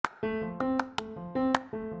Hi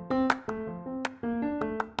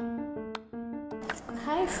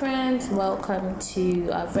friends, welcome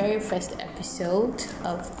to our very first episode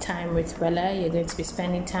of Time with Bella. You're going to be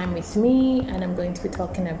spending time with me, and I'm going to be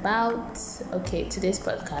talking about today's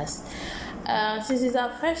podcast. Since it's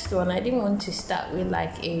our first one, I didn't want to start with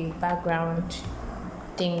like a background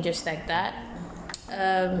thing just like that.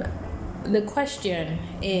 The question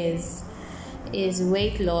is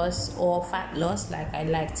weight loss or fat loss, like I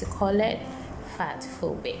like to call it,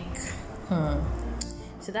 fatphobic?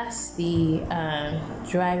 So that's the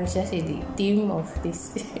the theme of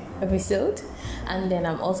this episode, and then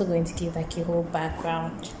I'm also going to give like a whole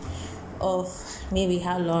background of maybe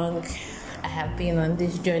how long I have been on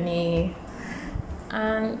this journey,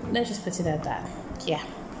 and let's just put it at that. Yeah,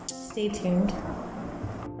 stay tuned.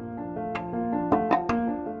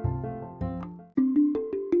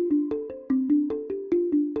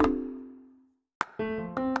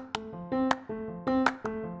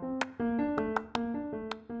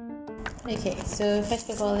 Okay, so first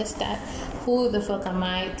of all, let's start. Who the fuck am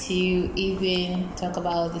I to even talk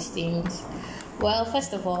about these things? Well,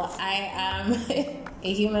 first of all, I am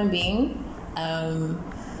a human being. I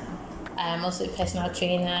am also a personal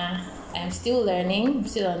trainer. I'm still learning. I'm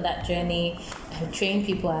still on that journey. I've trained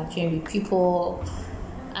people. I've trained with people.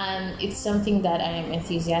 And it's something that I am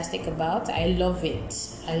enthusiastic about. I love it.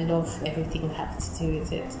 I love everything that has to do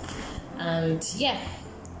with it. And yeah,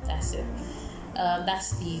 that's it.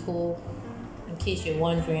 That's the whole. In case you're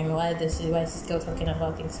wondering why is this girl talking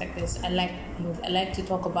about things like this, I like to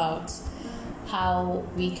talk about how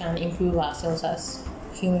we can improve ourselves as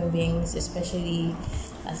human beings, especially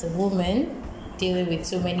as a woman dealing with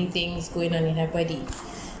so many things going on in her body.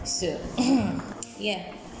 So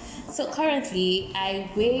yeah. So currently I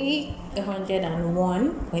weigh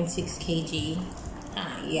 101.6 kg.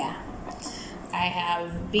 Yeah. I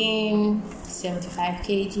have been 75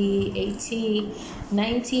 kg, 80,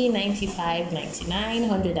 90, 95, 99,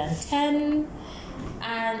 110,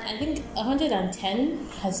 and I think 110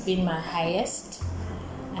 has been my highest,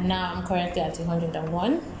 and now I'm currently at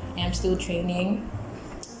 101. I'm still training,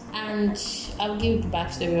 and I'll give the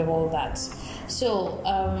backstory of all that. So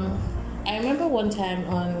I remember one time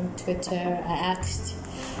on Twitter I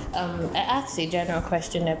asked a general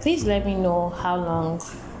question that please let me know how long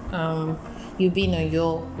you've been on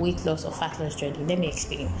your weight loss or fat loss journey. Let me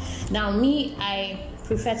explain. Now, I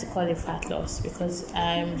prefer to call it fat loss because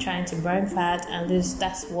I'm trying to burn fat, and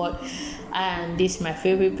that's what. And this my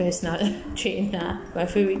favorite personal trainer. My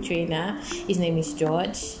favorite trainer. His name is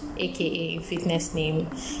George, aka fitness name.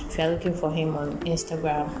 If you're looking for him on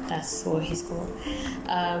Instagram, that's what he's called.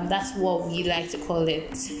 That's what we like to call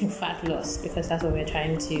it, fat loss, because that's what we're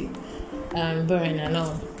trying to burn and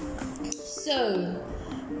all. So.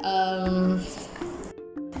 How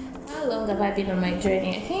long have I been on my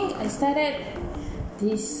journey? I think I started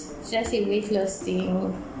this weight loss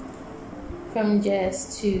thing from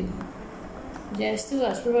just 2. Just 2, I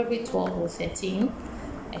was probably 12 or 13,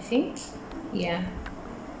 I think. Yeah,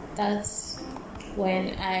 that's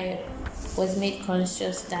when I was made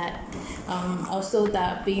conscious that also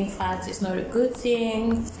that being fat is not a good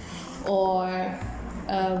thing, or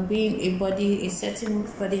being a certain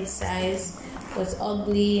body size was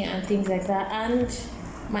ugly and things like that. And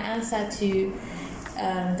my answer to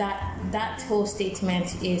that whole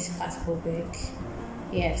statement is fatphobic.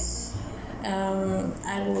 Yes,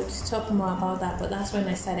 I will talk more about that, but that's when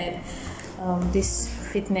I started this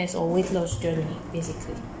fitness or weight loss journey,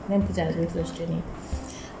 basically. Let me put it as weight loss journey.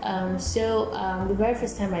 So the very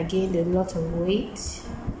first time I gained a lot of weight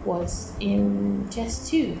was in just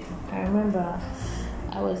 2. I remember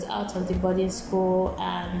I was out of the boarding school,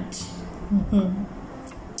 and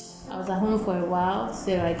I was at home for a while,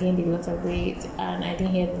 so I gained a lot of weight, and I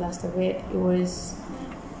didn't hear the last of it.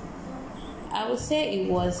 I would say it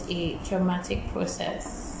was a traumatic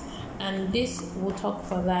process, and we'll talk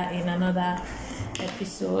for that in another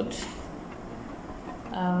episode.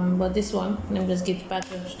 But this one, let me just give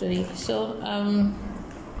background story. So,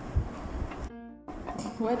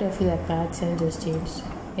 why do I feel like my accent just changed?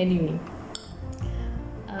 Anyway.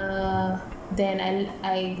 Then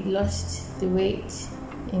I lost the weight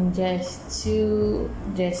in just 2,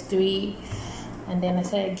 just 3, and then I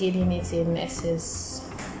started gaining it in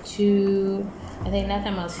SS2. I think that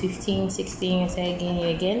time I was 15, 16, I started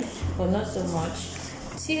gaining again, but not so much.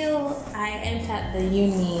 Till I entered the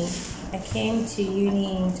uni. I came to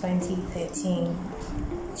uni in 2013,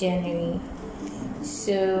 January.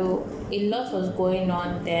 So a lot was going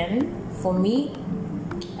on then for me.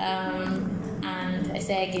 And I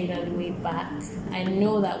started gaining all the way back. I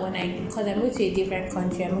know that because I moved to a different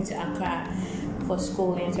country, I moved to Accra for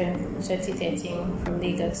school in 2013 from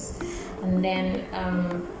Lagos, and then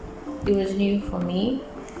it was new for me.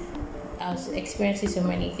 I was experiencing so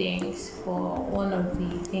many things. For one of the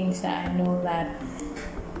things that I know that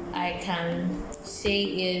I can say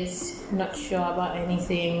is not sure about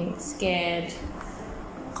anything, scared,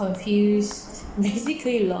 confused,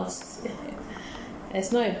 basically lost.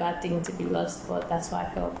 It's not a bad thing to be lost, but that's what I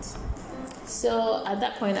felt. So at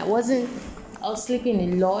that point, I was sleeping a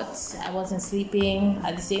lot. I wasn't sleeping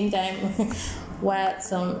at the same time. While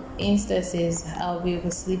some instances I'll be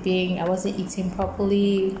oversleeping, I wasn't eating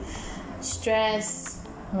properly. Stress.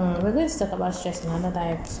 We're going to talk about stress in another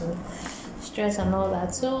episode. Stress and all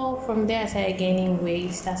that. So from there, I started gaining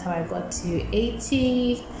weight. That's how I got to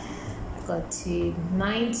 80. I got to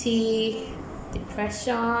 90.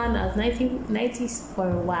 Depression. I was 90 for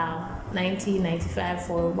a while. 90, 95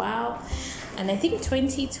 for a while. And I think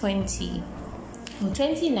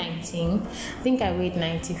 2019, I think I weighed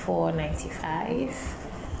 94, 95.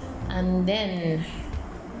 And then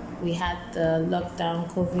we had the lockdown,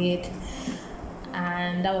 COVID,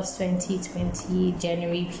 and that was 2020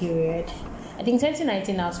 January period. I think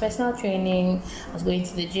 2019 I was personal training, I was going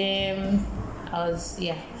to the gym,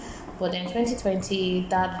 but then 2020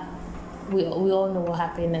 that we all know what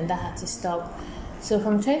happened, and that had to stop. So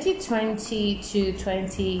from 2020 to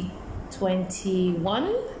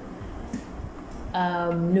 2021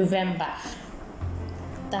 November,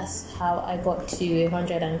 that's how I got to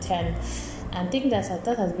 110. I think that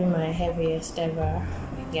has been my heaviest ever.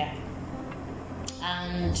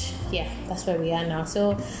 And that's where we are now.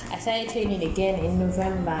 So I started training again in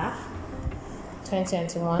November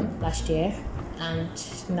 2021 last year, and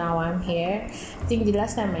now I'm here. I think the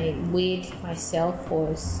last time I weighed myself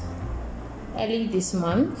was early this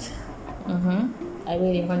month. I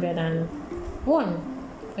weighed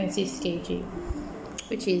 101.6 kg,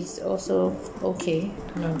 which is also okay.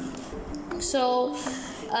 So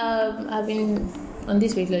I've been on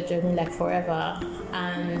this weight loss journey like forever,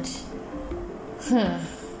 and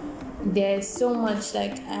there's so much.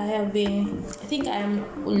 Like I think I am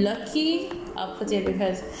lucky, I'll put it,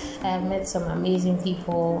 because I have met some amazing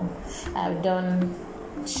people. I've done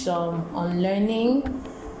some unlearning.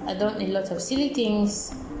 I've done a lot of silly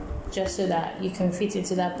things just so that you can fit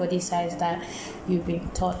into that body size that you've been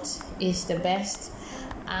taught is the best.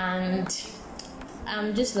 And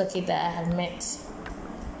I'm just lucky that I have met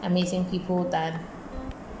amazing people that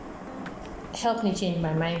help me change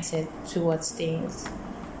my mindset towards things,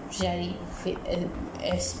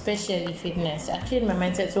 especially fitness. I changed my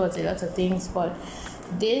mindset towards a lot of things, but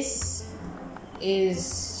this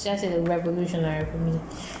is just a revolutionary for me.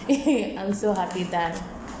 I'm so happy that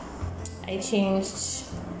I changed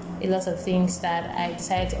a lot of things that I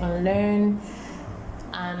decided to unlearn,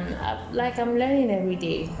 and I'm learning every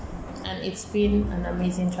day, and it's been an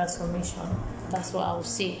amazing transformation. That's what I would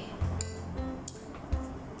say.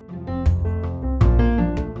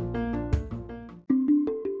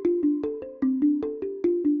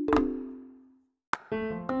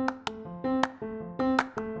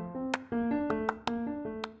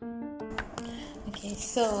 Okay,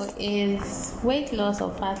 so is weight loss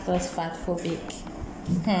or fat loss fatphobic?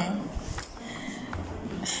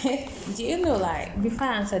 Do you know, like, before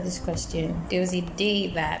I answer this question, there was a day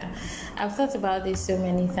that I've thought about this so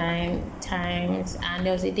many times, and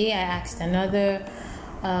there was a day I asked another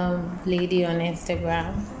lady on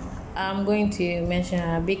Instagram. I'm going to mention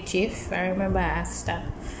her, Big Chief. I remember I asked her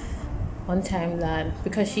one time that,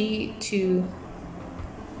 because she too,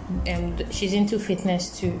 she's into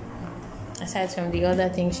fitness too. Aside from the other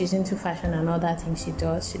things, she's into fashion and other things she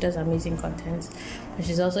does. She does amazing content, but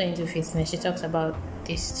she's also into fitness. She talks about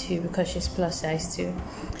this too because she's plus size too.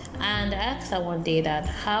 And I asked her one day that,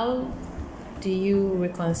 how do you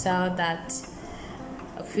reconcile that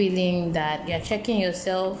feeling that you're checking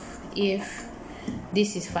yourself if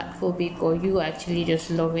this is fatphobic or you actually just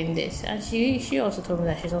loving this? And she also told me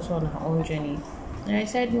that she's also on her own journey. And I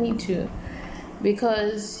said, me too,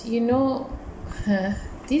 because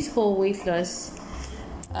this whole weight loss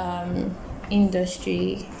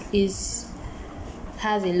industry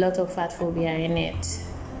has a lot of fat phobia in it.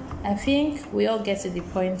 I think we all get to the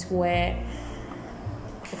point where,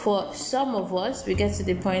 for some of us, we get to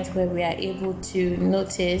the point where we are able to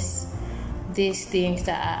notice these things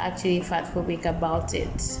that are actually fat phobic about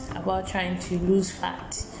it, about trying to lose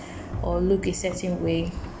fat or look a certain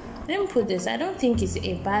way. Let me put this, I don't think it's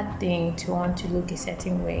a bad thing to want to look a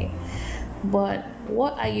certain way, but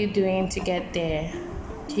what are you doing to get there?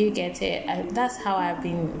 Do you get it? That's how I've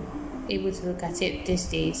been able to look at it these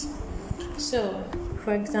days. So,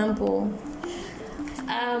 for example,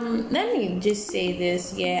 Let me just say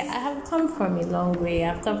this. Yeah, I have come from a long way.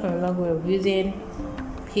 I've come from a long way of using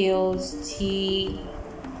pills, tea,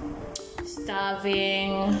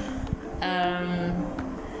 starving,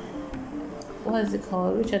 what is it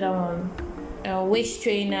called? Which other one? Waist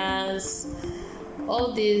trainers,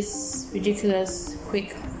 all these ridiculous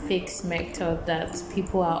quick fix method that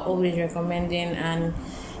people are always recommending, and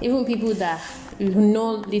even people that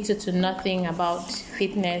know little to nothing about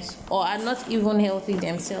fitness or are not even healthy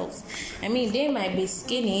themselves. I mean, they might be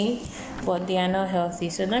skinny, but they are not healthy.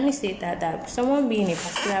 So let me say that someone being a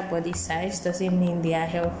particular body size doesn't mean they are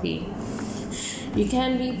healthy. You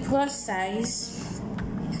can be plus size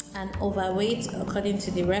and overweight according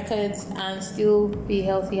to the records and still be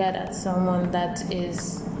healthier than someone that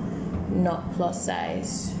is not plus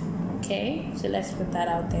size. Okay, so let's put that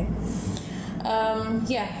out there.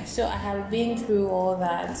 So I have been through all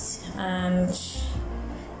that, and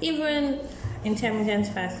even intermittent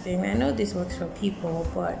fasting. I know this works for people,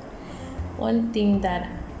 but one thing that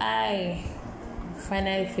I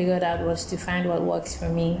finally figured out was to find what works for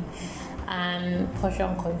me, and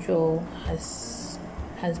portion control has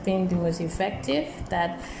been the most effective.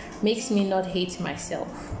 That makes me not hate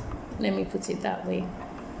myself. Let me put it that way.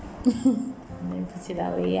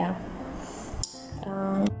 Yeah.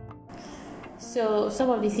 So some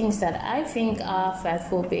of the things that I think are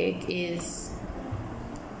fatphobic is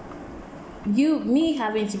me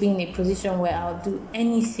having to be in a position where I'll do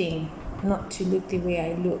anything not to look the way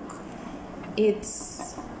I look.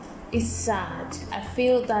 It's sad. I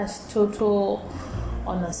feel that's total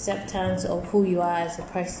unacceptance of who you are as a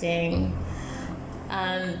person,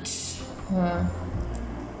 and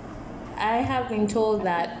I have been told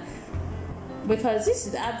that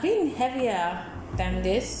because I've been heavier than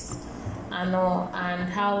this, I know, and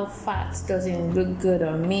how fat doesn't look good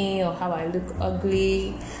on me or how I look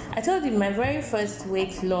ugly. I told you my very first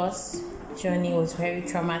weight loss journey was very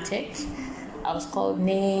traumatic. I was called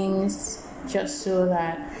names just so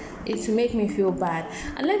that it to make me feel bad.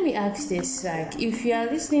 And let me ask this, like, if you are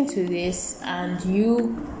listening to this and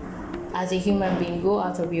you as a human being go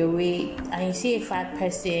out of your way and you see a fat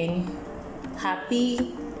person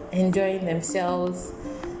happy, enjoying themselves,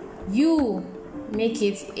 you make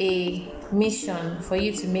it a mission for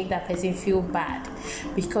you to make that person feel bad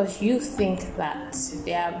because you think that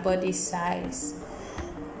their body size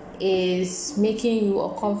is making you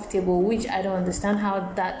uncomfortable, which I don't understand how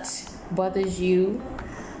that bothers you.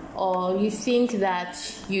 Or you think that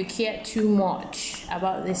you care too much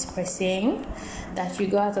about this person that you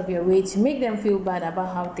go out of your way to make them feel bad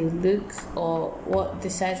about how they look or what the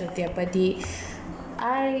size of their body.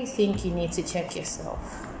 I think you need to check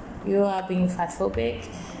yourself. You are being fatphobic,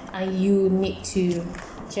 and you need to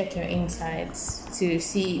check your insides to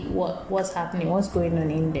see what's happening, what's going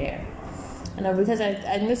on in there. And because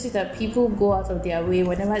I noticed that people go out of their way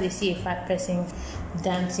whenever they see a fat person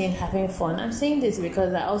dancing, having fun. I'm saying this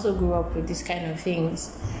because I also grew up with these kind of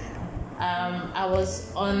things. I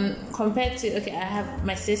was compared to, I have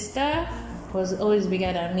my sister was always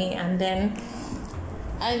bigger than me, and then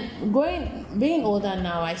being older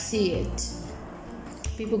now, I see it.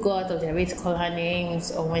 People go out of their way to call her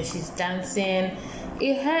names, or when she's dancing,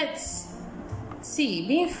 it hurts. See,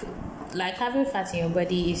 being like having fat in your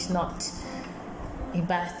body is not a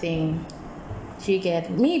bad thing. You get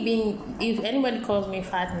me if anybody calls me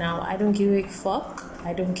fat now, I don't give a fuck.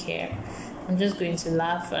 I don't care. I'm just going to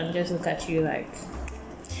laugh and just look at you like.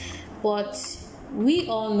 But we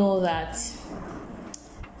all know that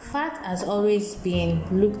fat has always been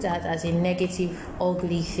looked at as a negative,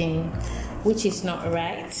 ugly thing, which is not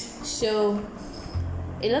right. So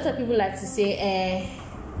a lot of people like to say,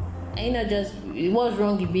 just what's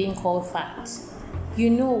wrong with being called fat? You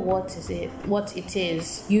know what it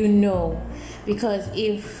is, because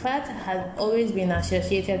if fat has always been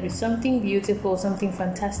associated with something beautiful, something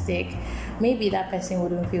fantastic, maybe that person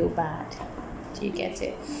wouldn't feel bad. Do you get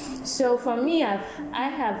it? So for me, I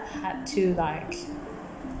have had to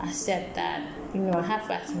accept that I have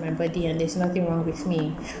fat in my body and there's nothing wrong with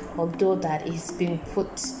me, although that it's been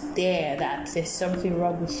put there that there's something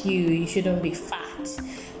wrong with you. You shouldn't be fat.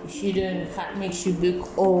 Fat makes you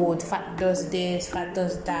look old, fat does this, fat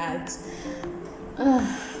does that.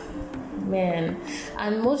 Man.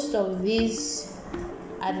 And most of this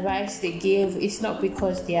advice they give is not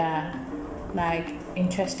because they are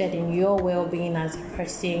interested in your well-being as a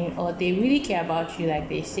person, or they really care about you like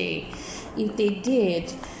they say. If they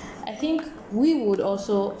did, I think we would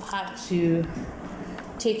also have to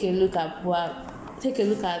take a look at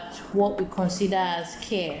what we consider as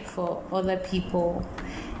care for other people.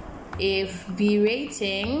 if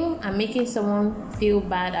berating and making someone feel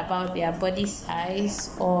bad about their body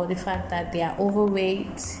size or the fact that they are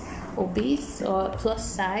overweight, obese, or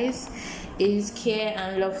plus size is care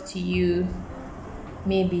and love to you,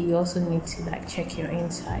 maybe you also need to check your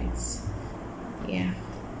insides. Yeah.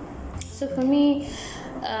 So for me,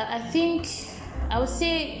 I think I would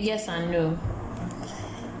say yes and no,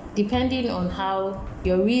 depending on how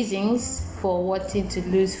your reasons for wanting to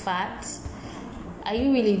lose fat. Are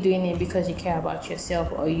you really doing it because you care about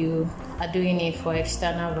yourself, or you are doing it for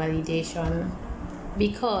external validation?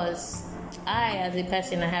 Because I, as a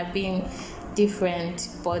person, I have been different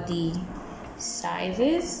body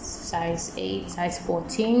sizes, size 8, size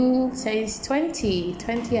 14, size 20,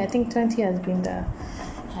 I think 20 has been the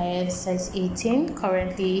highest, size 18,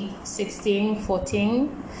 currently 16,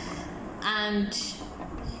 14, and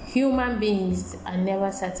human beings are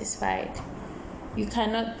never satisfied. You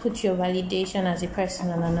cannot put your validation as a person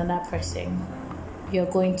on another person.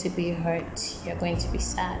 You're going to be hurt. You're going to be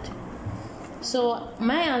sad. So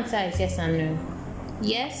my answer is yes and no.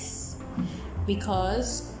 Yes,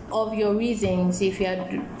 because of your reasons. If you're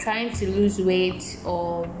trying to lose weight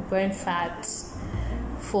or burn fat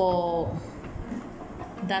for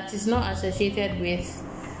that is not associated with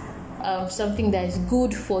something that is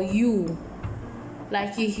good for you,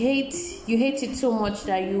 like you hate it so much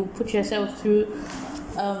that you put yourself through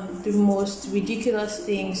the most ridiculous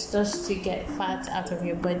things just to get fat out of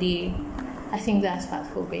your body, I think that's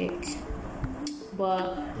fatphobic.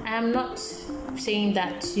 But I am not saying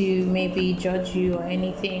that to maybe judge you or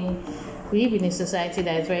anything. We live in a society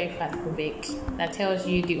that is very fatphobic, that tells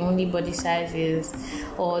you the only body size is,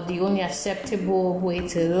 or the only acceptable way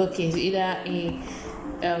to look is either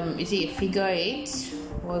is it a figure 8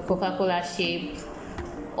 or a Coca-Cola shape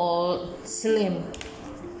or slim.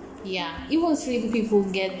 Yeah, even slim people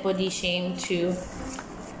get body shame too.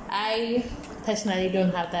 I personally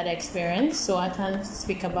don't have that experience, so I can't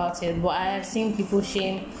speak about it, but I have seen people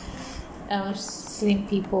shame slim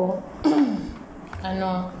people. I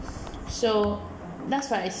know. So that's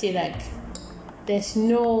why I say there's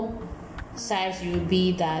no size you will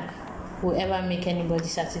be that will ever make anybody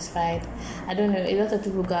satisfied. I don't know, a lot of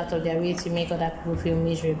people go out of their way to make other people feel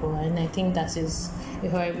miserable, and I think that is a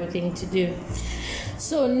horrible thing to do.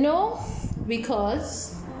 So no,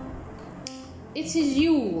 because it is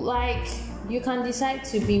you. You can decide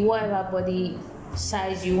to be whatever body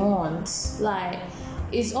size you want.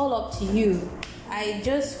 It's all up to you. I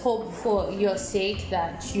just hope for your sake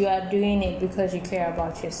that you are doing it because you care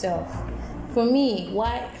about yourself. For me,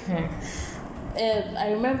 why?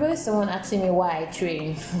 I remember someone asking me why I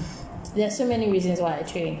train. There are so many reasons why I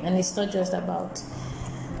train, and it's not just about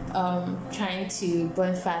trying to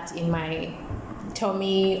burn fat in my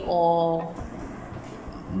tummy or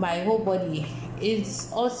my whole body.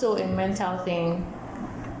 It's also a mental thing.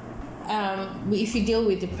 If you deal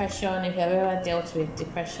with depression, if you've ever dealt with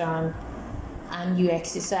depression and you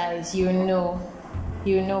exercise, you know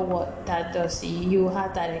what that does to you. You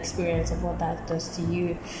had that experience of what that does to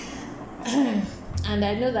you. And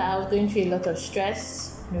I know that I was going through a lot of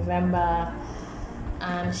stress, November,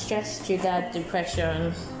 and stress triggered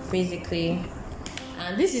depression, basically.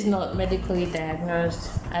 And this is not medically diagnosed.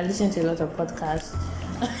 I listen to a lot of podcasts.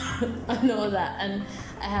 I know that, and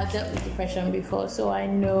I have dealt with depression before, so I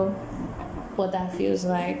know what that feels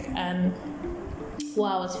like and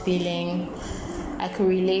what I was feeling. I could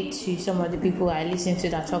relate to some of the people I listened to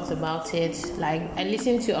that talked about it. I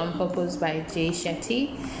listened to On Purpose by Jay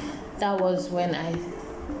Shetty. That was when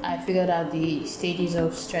I figured out the stages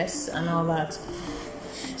of stress and all that.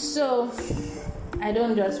 So I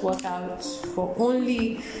don't just work out for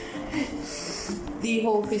only the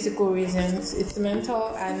whole physical reasons. It's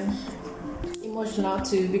mental and emotional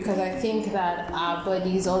too, because I think that our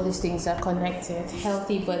bodies, all these things are connected.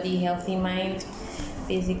 Healthy body, healthy mind,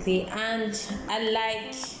 basically. And I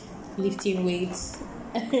like lifting weights.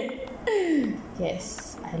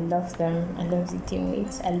 Yes, I love them. I love lifting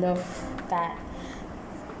weights. I love that.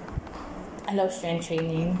 I love strength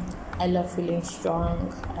training. I love feeling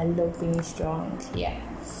strong. I love being strong. Yeah.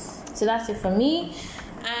 So that's it for me.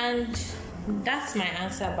 And that's my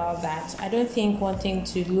answer about that. I don't think wanting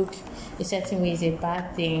to look a certain way is a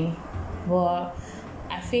bad thing, but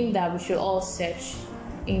I think that we should all search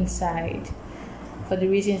inside for the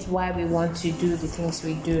reasons why we want to do the things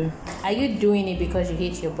we do. Are you doing it because you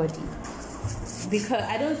hate your body? Because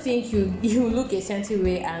I don't think you look a certain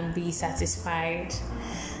way and be satisfied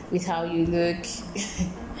with how you look.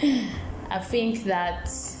 I think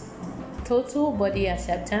that total body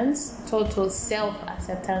acceptance, total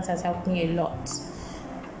self-acceptance has helped me a lot.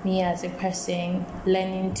 me as a person,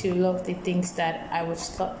 learning to love the things that I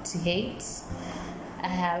was taught to hate. I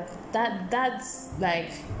have that's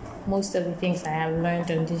like most of the things I have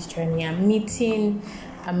learned on this journey. I'm meeting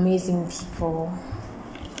amazing people.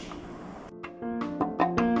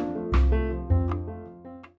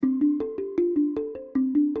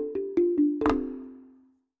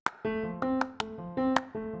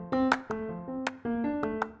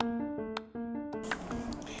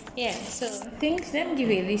 Yeah, so let me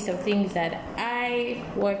give you a list of things that I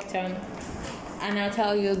worked on, and I'll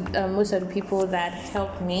tell you most of the people that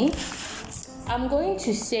helped me. I'm going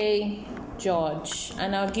to say George,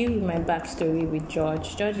 and I'll give you my backstory with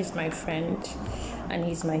George. George is my friend, and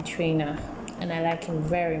he's my trainer, and I like him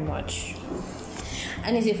very much.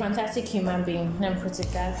 And he's a fantastic human being, let me put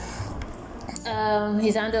it that.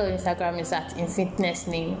 His handle on Instagram is at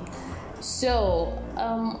InFitnessName. So,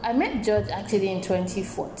 I met George actually in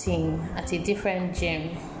 2014 at a different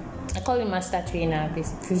gym. I call him Master Trainer,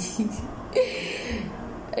 basically.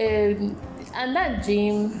 And that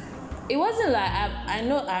gym, it wasn't like, I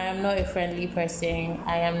know I am not a friendly person.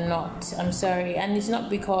 I am not. I'm sorry. And it's not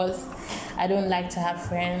because I don't like to have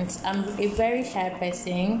friends. I'm a very shy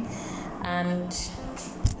person, and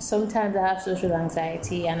sometimes I have social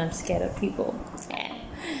anxiety and I'm scared of people. Yeah.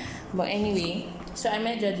 But anyway, so I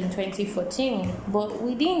met George in 2014, but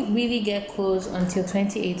we didn't really get close until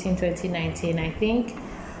 2018, 2019, I think,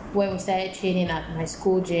 when we started training at my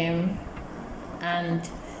school gym. And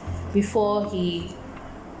before he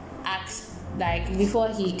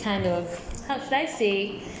kind of, how should I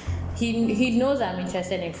say, he knows I'm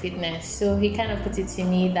interested in fitness, so he kind of put it to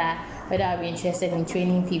me that whether I'll be interested in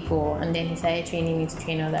training people, and then he started training me to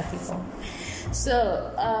train other people.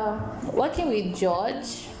 So working with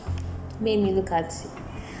George made me look at,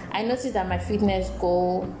 I noticed that my fitness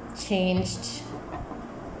goal changed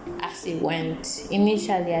as it went.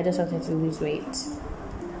 Initially, I just wanted to lose weight.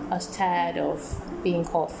 I was tired of being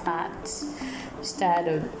called fat. I was tired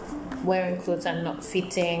of wearing clothes and not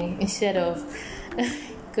fitting. Instead of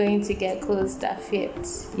going to get clothes that fit,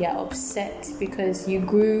 you're upset because you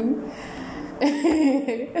grew.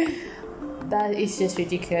 That is just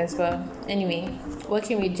ridiculous. But anyway,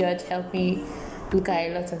 working with George helped me look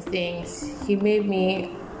at a lot of things. He made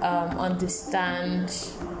me understand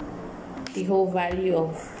the whole value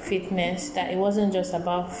of fitness, that it wasn't just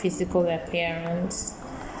about physical appearance.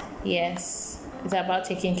 Yes, it's about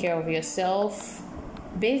taking care of yourself.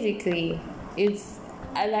 Basically,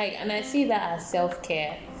 I see that as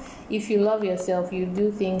self-care. If you love yourself, you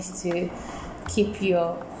do things to keep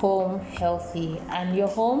your home healthy. And your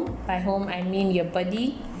home, by home I mean your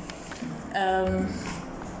body,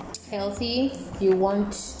 healthy. You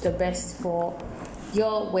want the best for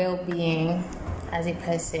your well-being as a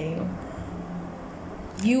person.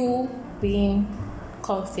 You being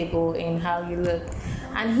comfortable in how you look.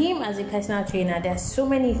 And him as a personal trainer, there's so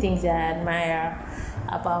many things that I admire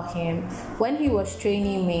about him. When he was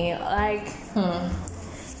training me,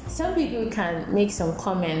 some people can make some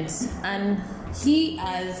comments, and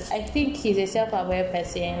I think he's a self-aware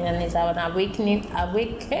person, and he's an awakened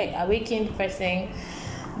person,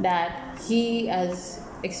 that he has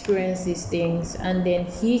experienced these things, and then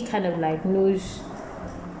he kind of like knows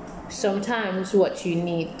sometimes what you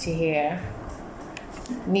need to hear.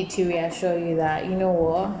 Need to reassure you that, you know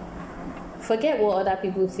what, forget what other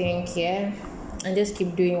people think, yeah, and just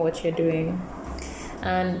keep doing what you're doing.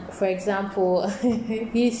 And for example,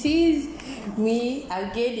 he sees me, I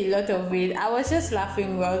gained a lot of weight. I was just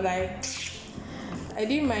laughing. I was like, I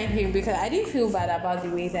didn't mind him because I didn't feel bad about the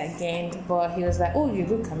weight I gained, but he was like, oh, you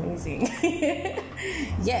look amazing.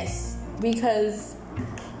 Yes, because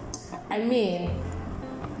I mean,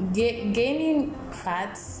 gaining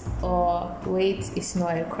fat or weight is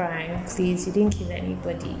not a crime. Please, you didn't kill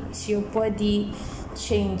anybody. It's your body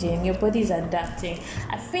changing, your body is adapting.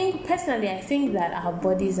 I think that our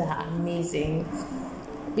bodies are amazing,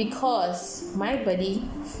 because my body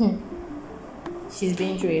she's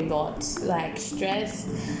been through a lot, like stress.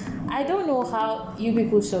 I don't know how you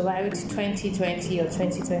people survived 2020 or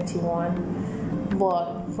 2021,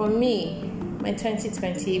 but for me, my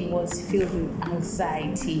 2020 was filled with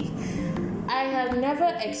anxiety. I have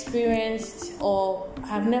never experienced or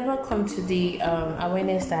have never come to the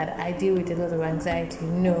awareness that I deal with a lot of anxiety.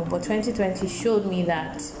 No, but 2020 showed me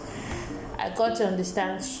that I got to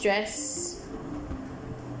understand stress.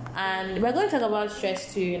 And we're going to talk about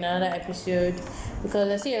stress too in another episode, because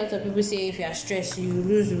I see a lot of people say if you are stressed, you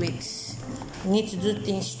lose weight. You need to do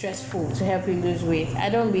things stressful to help you lose weight. I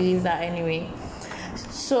don't believe that anyway.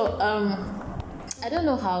 So, I don't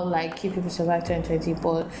know how you people survive 2020,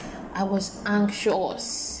 but I was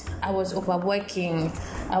anxious. I was overworking.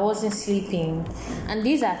 I wasn't sleeping. And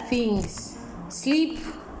these are things. Sleep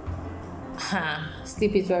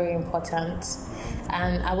is very important.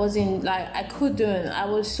 And I wasn't like, I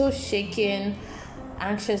was so shaken,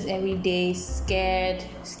 anxious every day, scared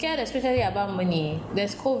especially about money.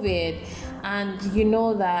 There's COVID, and you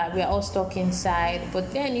know that we're all stuck inside,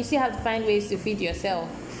 but then you still have to find ways to feed yourself.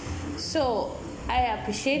 So I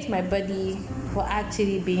appreciate my body for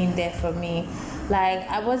actually being there for me. Like,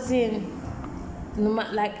 I wasn't,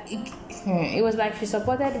 it was like she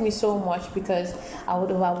supported me so much, because I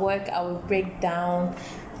would overwork, I would break down,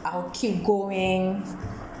 I would keep going.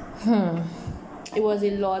 It was a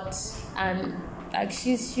lot, and like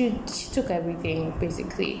she took everything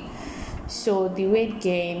basically. So the weight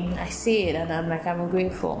gain, I see it, and I'm like, I'm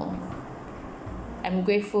grateful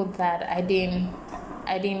that I didn't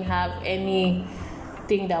have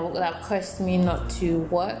anything that would have caused me not to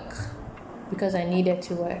work, because I needed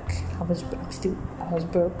to work. I was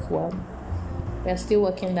broke. Well, we're still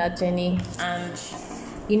working that journey, and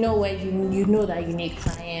you know where you know that you need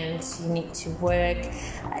clients, you need to work.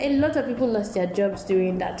 A lot of people lost their jobs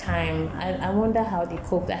during that time. I wonder how they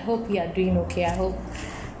coped. I hope you are doing okay. I hope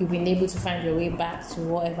you've been able to find your way back to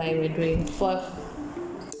whatever you were doing. But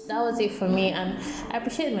that was it for me, and I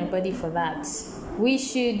appreciate my body for that. We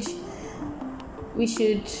should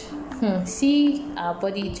see our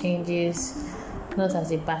body changes not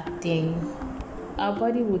as a bad thing. Our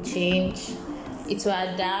body will change. It will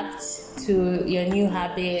adapt to your new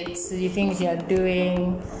habits, to the things you're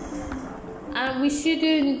doing. And we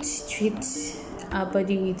shouldn't treat our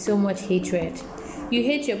body with so much hatred. You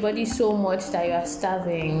hate your body so much that you are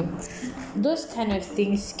starving. Those kind of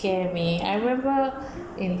things scare me. I remember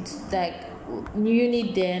in like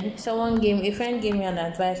uni then, a friend gave me an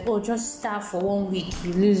advice, just starve for 1 week,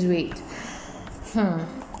 you lose weight.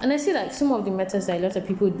 And I see like some of the methods that a lot of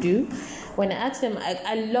people do. When I ask them,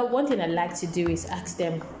 I love, one thing I like to do is ask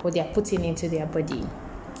them what they are putting into their body.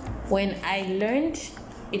 When I learned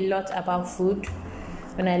a lot about food,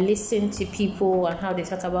 when I listened to people and how they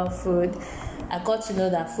talk about food, I got to know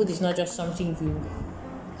that food is not just something you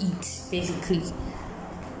eat, basically.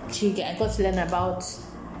 I got to learn about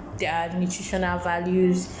their nutritional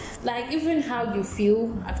values, like even how you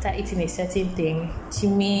feel after eating a certain thing. To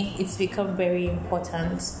me, it's become very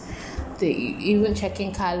important. Even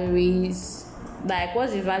checking calories, like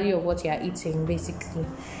what's the value of what you are eating, basically.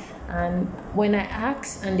 And when I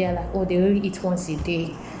ask and they're like, they only eat once a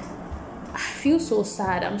day, I feel so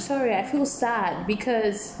sad. I'm sorry, I feel sad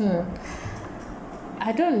because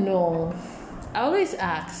I don't know. I always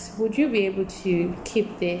ask, would you be able to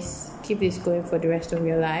keep this going for the rest of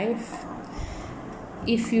your life?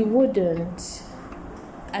 If you wouldn't,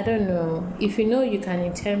 I don't know. If you know you can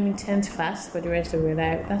intermittent fast for the rest of your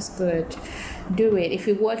life, that's good. Do it. If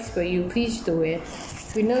it works for you, please do it.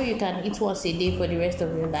 If you know you can eat once a day for the rest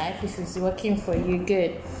of your life, if it's working for you,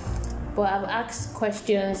 good. But I've asked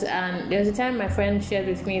questions, and there's a time my friend shared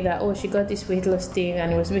with me that she got this weight loss thing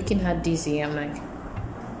and it was making her dizzy. I'm like,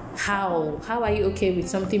 how are you okay with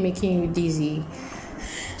something making you dizzy?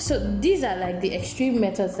 So these are like the extreme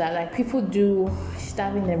methods that like people do,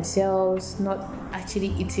 starving themselves, not actually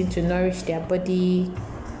eating to nourish their body,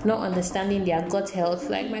 not understanding their gut health.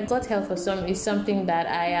 Like my gut health for some is something that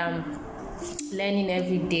I am learning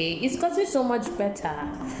every day. It's gotten so much better.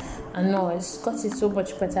 I know it's gotten so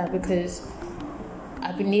much better because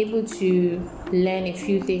I've been able to learn a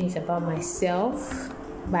few things about myself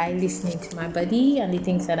by listening to my body and the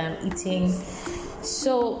things that I'm eating.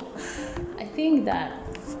 So I think that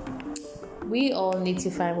we all need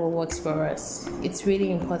to find what works for us. It's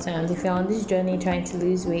really important. If you're on this journey trying to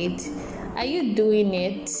lose weight, are you doing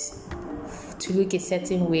it to look a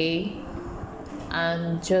certain way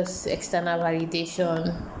and just external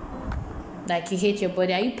validation? Like you hate your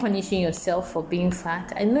body. Are you punishing yourself for being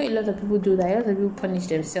fat? I know a lot of people do that. A lot of people punish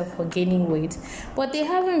themselves for gaining weight, but they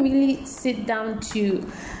haven't really sit down to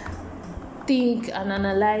think and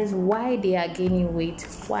analyze why they are gaining weight,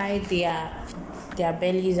 why their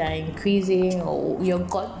bellies are increasing, or your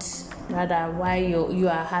gut rather, why you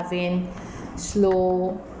are having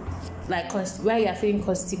slow, like why you are feeling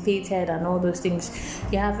constipated and all those things.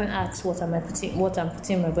 You haven't asked what I'm putting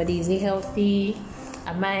in my body. Is it healthy?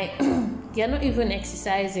 Am I you're not even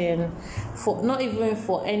exercising for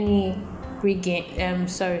any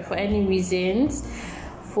reasons,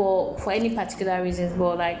 for any particular reasons,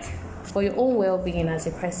 but like for your own well-being as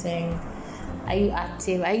a person. Are you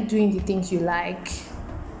active? Are you doing the things you like?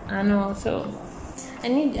 And also I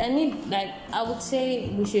need like, I would say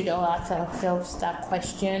we should all ask ourselves that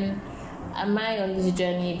question. Am I on this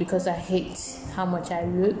journey because I hate how much I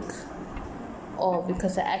look? all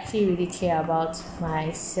because I actually really care about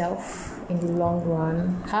myself in the long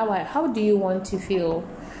run. How do you want to feel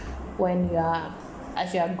when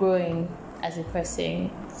as you are growing as a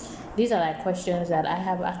person? These are like questions that I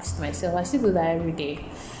have asked myself. I still do that every day.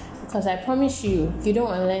 Because I promise you, you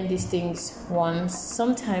don't unlearn these things once.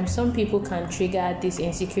 Sometimes some people can trigger these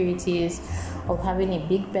insecurities of having a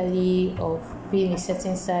big belly, of being a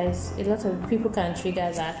certain size. A lot of people can trigger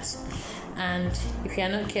that. And if you're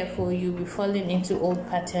not careful, you'll be falling into old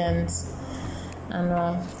patterns. And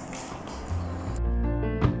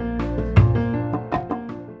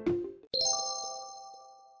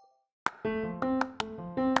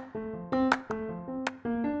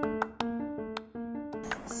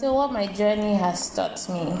so what my journey has taught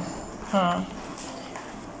me,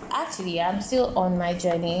 actually I'm still on my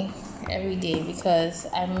journey every day, because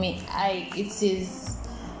it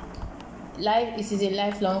is a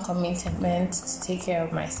lifelong commitment to take care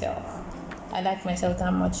of myself. I like myself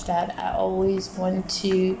that much that I always want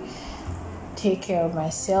to take care of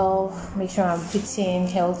myself, make sure I'm putting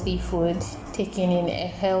healthy food, taking in a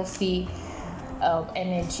healthy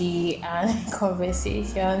energy and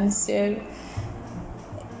conversation. So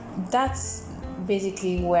that's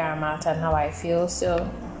basically where I'm at and how I feel. So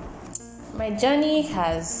my journey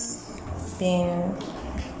has been,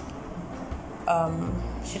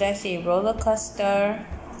 should I say, roller coaster?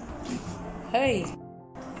 Hey,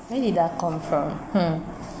 where did that come from?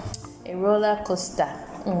 A roller coaster.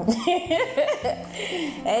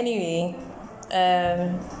 Anyway,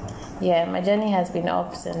 my journey has been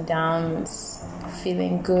ups and downs,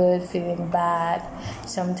 feeling good, feeling bad.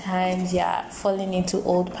 Sometimes falling into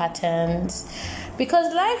old patterns,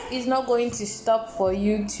 because life is not going to stop for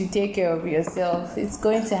you to take care of yourself. It's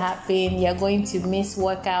going to happen. You're going to miss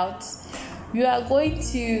workouts. You are going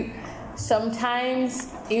to,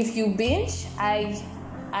 sometimes if you binge, I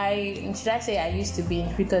used to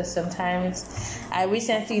binge, because sometimes I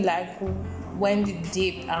recently went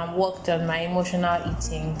deep and worked on my emotional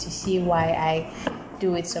eating to see why I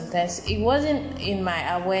do it sometimes. It wasn't in my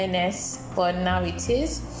awareness, but now it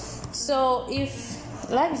is. So if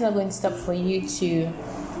life is not going to stop for you to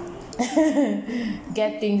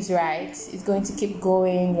get things right, it's going to keep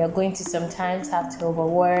going. You're going to sometimes have to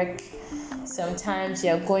overwork. Sometimes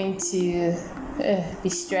you're going to be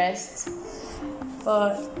stressed.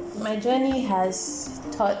 But my journey has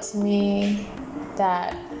taught me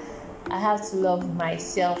that I have to love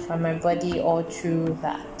myself and my body all through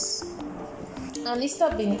that. And it's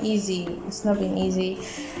not been easy.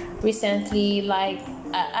 Recently,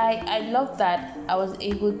 I love that I was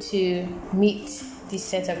able to meet this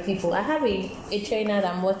set of people. I have a trainer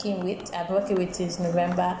that I'm working with. I've been working with since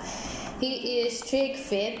November. He is Trigger.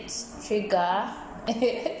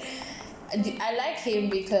 I like him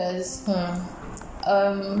because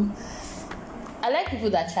I like people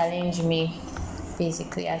that challenge me,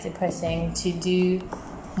 basically, as a person, to do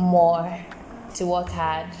more, to work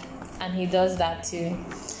hard, and he does that too.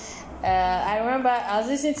 I remember I was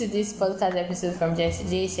listening to this podcast episode from Jay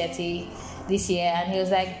Shetty this year, and he was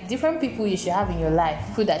like, different people you should have in your life,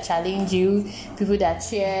 people that challenge you, people that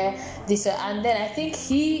cheer this, and then I think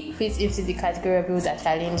he fits into the category of people that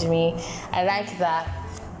challenge me. I like that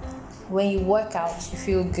when you work out, you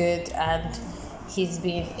feel good, and he's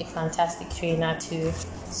been a fantastic trainer too.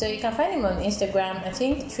 So you can find him on Instagram, I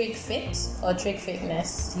think Trick Fit or Trick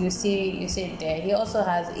Fitness. You see it there. He also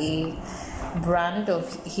has a brand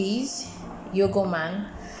of his, Yoga Man.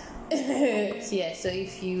 So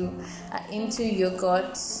if you are into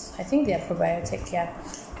yogurt, I think they are probiotic, if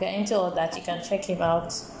you're into all that, you can check him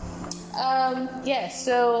out. So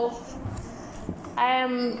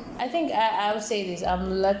I think I would say this,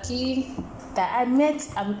 I'm lucky that I met,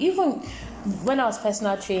 even when I was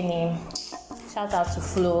personal training, shout out to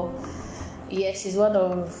Flo. Yes, she's one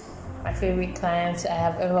of my favorite clients I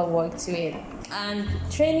have ever worked with, and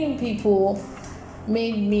training people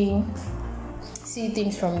made me see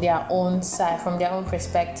things from their own side, from their own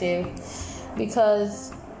perspective,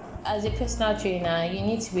 because as a personal trainer, you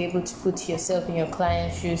need to be able to put yourself in your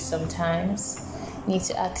client's shoes sometimes. You need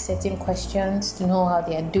to ask certain questions to know how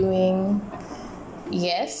they are doing.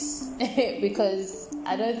 Yes, because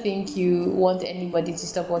I don't think you want anybody to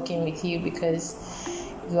stop working with you because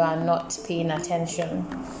you are not paying attention.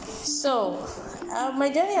 So my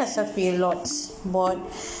journey has taught me a lot, but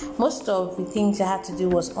most of the things I had to do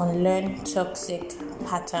was unlearn toxic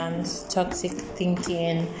patterns, toxic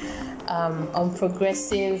thinking,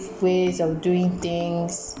 unprogressive ways of doing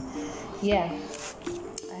things. I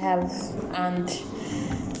have, and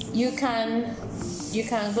you can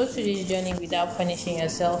go through this journey without punishing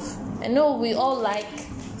yourself. I know we all like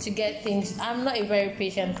to get things. I'm not a very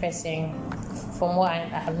patient person. from what I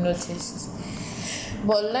have noticed.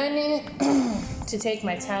 But learning to take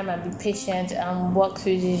my time and be patient and walk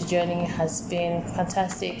through this journey has been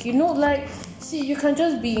fantastic. See, you can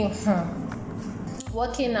just be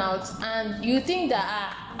working out and you think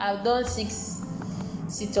that I've done 6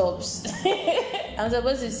 sit-ups. I'm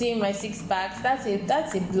supposed to see my 6 packs. That's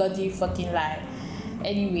a bloody fucking lie.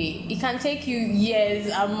 Anyway, it can take you years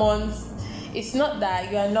and months. It's not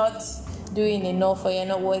that you are not doing enough or you're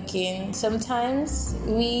not working. Sometimes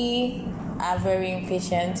we are very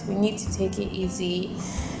impatient. We need to take it easy.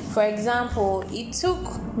 For example, it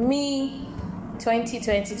took me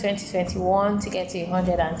 2021 to get to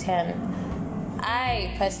 110.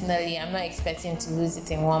 I personally am not expecting to lose it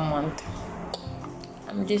in 1 month.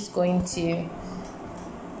 I'm just going to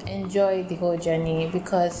enjoy the whole journey,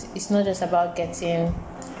 because it's not just about getting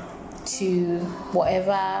to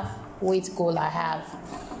whatever weight goal I have.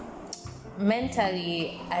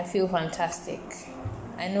 Mentally, I feel fantastic.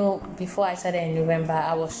 I know before I started in November,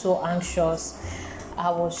 I was so anxious.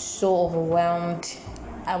 I was so overwhelmed.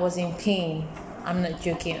 I was in pain. I'm not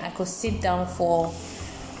joking. I could sit down for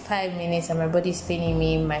 5 minutes and my body's paining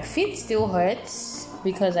me. My feet still hurts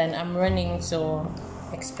because I'm running, so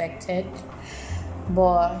expected.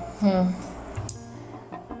 But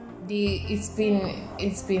there's been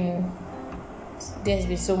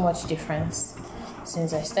so much difference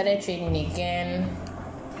since I started training again.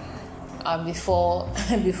 Before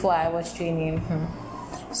I was training.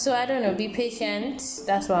 So I don't know, be patient.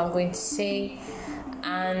 That's what I'm going to say.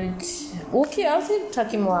 And okay, I'll be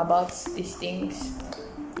talking more about these things.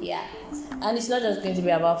 Yeah. And it's not just going to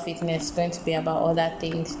be about fitness, it's going to be about other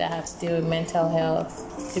things that have to do with mental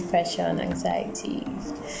health, depression, anxiety.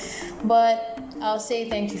 But I'll say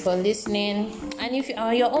thank you for listening. And if you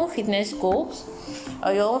are your own fitness goals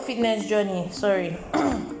or your own fitness journey,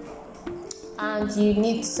 and you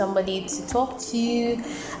need somebody to talk to,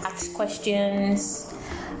 ask questions,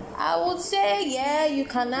 I would say, yeah, you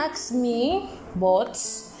can ask me, but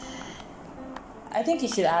I think you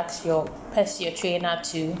should ask your personal trainer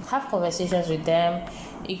to have conversations with them.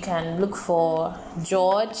 You can look for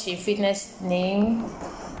George, a fitness name,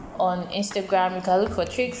 on Instagram. You can look for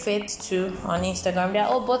Trick Fit too on Instagram. They're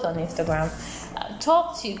all both on Instagram.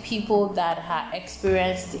 Talk to people that are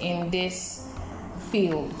experienced in this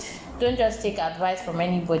field. Don't just take advice from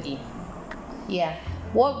anybody. Yeah,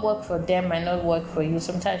 what worked for them might not work for you.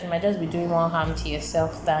 Sometimes you might just be doing more harm to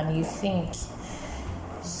yourself than you think.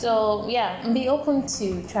 So yeah, be open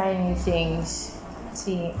to trying new things.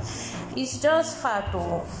 See, it's just fat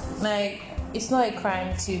though. Like, it's not a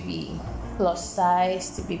crime to be plus size,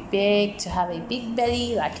 to be big, to have a big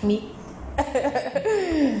belly like me.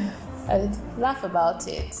 Laugh about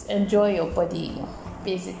it. Enjoy your body,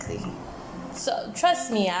 basically. So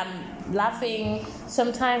trust me, I'm laughing.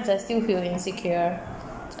 Sometimes I still feel insecure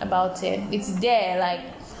about it. It's there. Like,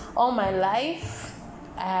 all my life,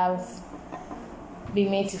 I have been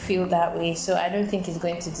made to feel that way. So I don't think it's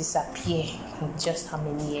going to disappear in just how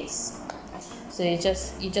many years. So you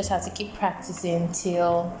just have to keep practicing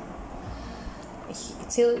till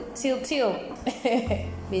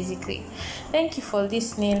basically. Thank you for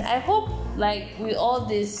listening. I hope, like, with all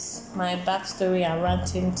this, my backstory and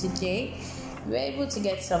ranting today, you were able to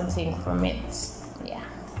get something from it. Yeah,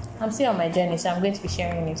 I'm still on my journey, so I'm going to be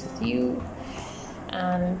sharing it with you.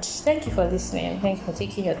 And thank you for listening. Thank you for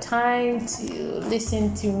taking your time to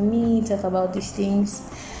listen to me talk about these things.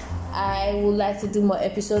 I would like to do more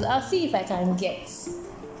episodes. I'll see if I can get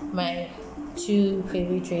my 2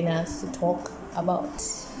 favorite trainers to talk about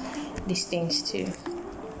these things too.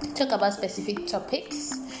 Talk about specific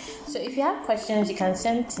topics. So if you have questions, you can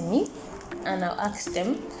send to me and I'll ask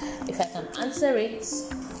them. If I can answer it,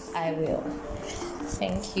 I will.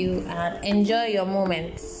 Thank you and enjoy your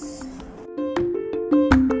moments.